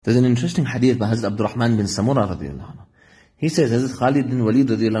There's an interesting hadith by Hazrat Abdurrahman bin Samura radiallahu anhu. He says, Hazrat Khalid bin Walid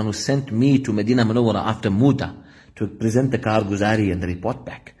radiallahu anhu sent me to Medina Munawwara after Muta to present the Karguzari and the report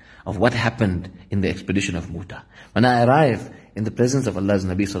back of what happened in the expedition of Muta. When I arrived in the presence of Allah's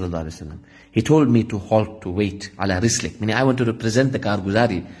Nabi sallallahu alaihi wasallam, he told me to halt, to wait, ala rislik, meaning I wanted to present the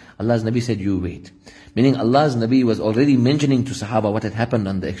Karguzari. Allah's Nabi said, you wait. Meaning Allah's Nabi was already mentioning to Sahaba what had happened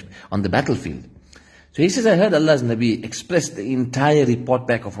on the battlefield. So he says, I heard Allah's Nabi express the entire report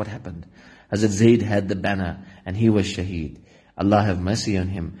back of what happened. Hazrat Zayd had the banner and he was shaheed. Allah have mercy on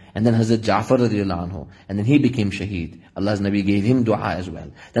him. And then Hazrat Ja'far radiallahu anhu, and then he became shaheed. Allah's Nabi gave him dua as well.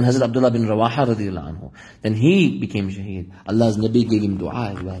 Then Hazrat Abdullah bin Rawaha radiallahu anhu, then he became shaheed. Allah's Nabi gave him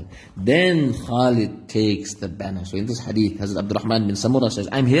dua as well. Then Khalid takes the banner. So in this hadith, Hazrat Abdurrahman bin Samura says,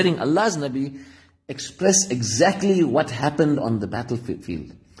 I'm hearing Allah's Nabi express exactly what happened on the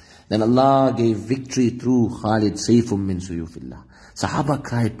battlefield. Then Allah gave victory through Khalid, Sayfum min Suyufillah. Sahaba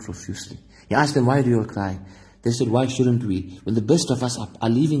cried profusely. He asked them, why do you all cry? They said, why shouldn't we? When the best of us are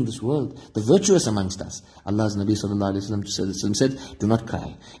leaving this world, the virtuous amongst us. Allah's Nabi sallallahu alaihi wasallam said, do not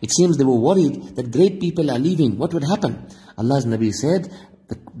cry. It seems they were worried that great people are leaving. What would happen? Allah's Nabi said,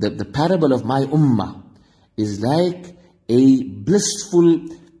 the parable of my ummah is like a blissful,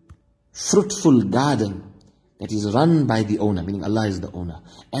 fruitful garden that is run by the owner, meaning Allah is the owner.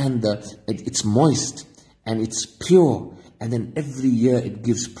 And it's moist and it's pure. And then every year it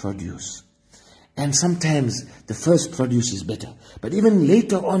gives produce. And sometimes the first produce is better. But even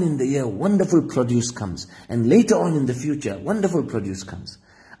later on in the year, wonderful produce comes. And later on in the future, wonderful produce comes.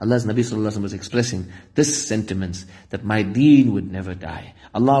 Allah's Nabi sallallahu alaihi wasallam was expressing this sentiments, that my deen would never die.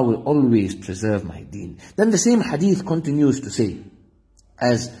 Allah will always preserve my deen. Then the same hadith continues to say,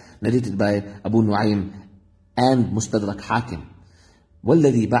 as narrated by Abu Nu'aym and Mustadrak Hakim,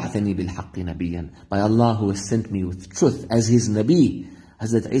 وَالَّذِي بَعْثَنِي بِالْحَقِّ نَبِيًّا, by Allah who has sent me with truth as His Nabi,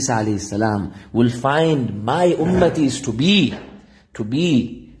 Hazrat Easa AS will find my ummatis to be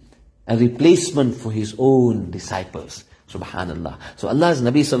a replacement for His own disciples. Subhanallah. So Allah's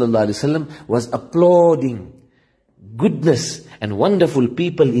Nabi sallallahu alaihi wasallam was applauding goodness and wonderful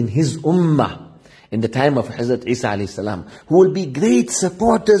people in His ummah in the time of Hazrat Easa AS, who will be great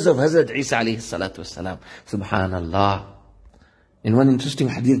supporters of Hazrat Easa AS. Subhanallah. In one interesting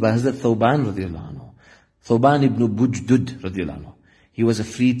hadith by Hazrat Thawban radiallahu anhu, Thawban ibn Bujdud radiallahu anhu, he was a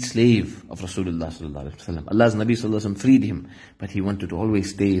freed slave of Rasulullah sallallahu alaihi wasallam. Allah's Nabi sallallahu alaihi wasallam freed him, but he wanted to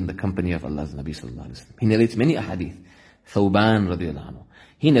always stay in the company of Allah's Nabi sallallahu alaihi wasallam. He narrates many ahadith. Thawban radiallahu anhu,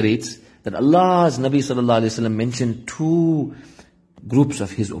 he narrates that Allah's Nabi sallallahu alaihi wasallam mentioned two groups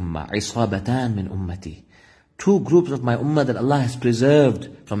of his ummah, isabatan min ummati, two groups of my ummah that Allah has preserved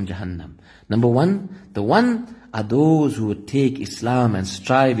from Jahannam. Number one, the one are those who would take Islam and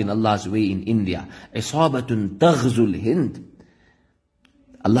strive in Allah's way in India. Isabatun taghzul Hind.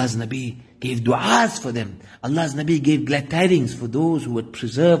 Allah's Nabi gave du'as for them. Allah's Nabi gave glad tidings for those who would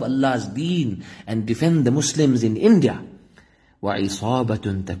preserve Allah's deen and defend the Muslims in India.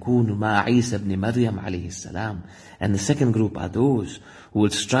 وَعِصَابَةٌ تَكُونُ مَا عِيسَى بْنِ مَرْيَمْ عَلَيْهِ السَّلَامِ. And the second group are those who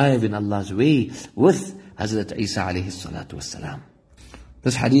would strive in Allah's way with Hazrat Easa alayhi salatu wassalam.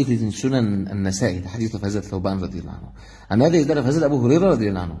 This hadith is in Sunan al-Nasa'i, the hadith of Hazrat Thawban radiallahu anhu. Another is that of Hazrat Abu Hurairah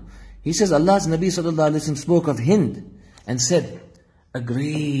radiallahu anhu. He says, Allah's Nabi sallallahu alayhi wa sallam spoke of Hind and said, a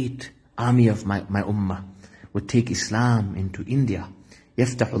great army of my ummah would take Islam into India.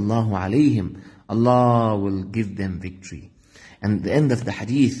 يَفْتَحُ اللَّهُ عَلَيْهِمْ. Allah will give them victory. And the end of the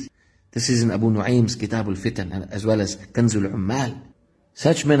hadith, this is in Abu Nu'aym's Kitab al-Fitan, as well as Kanzul Ummal.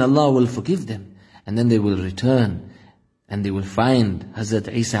 Such men, Allah will forgive them, and then they will return, and they will find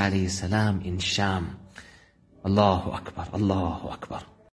Hazrat Easa alayhi salam in Sham. Allahu Akbar, Allahu Akbar.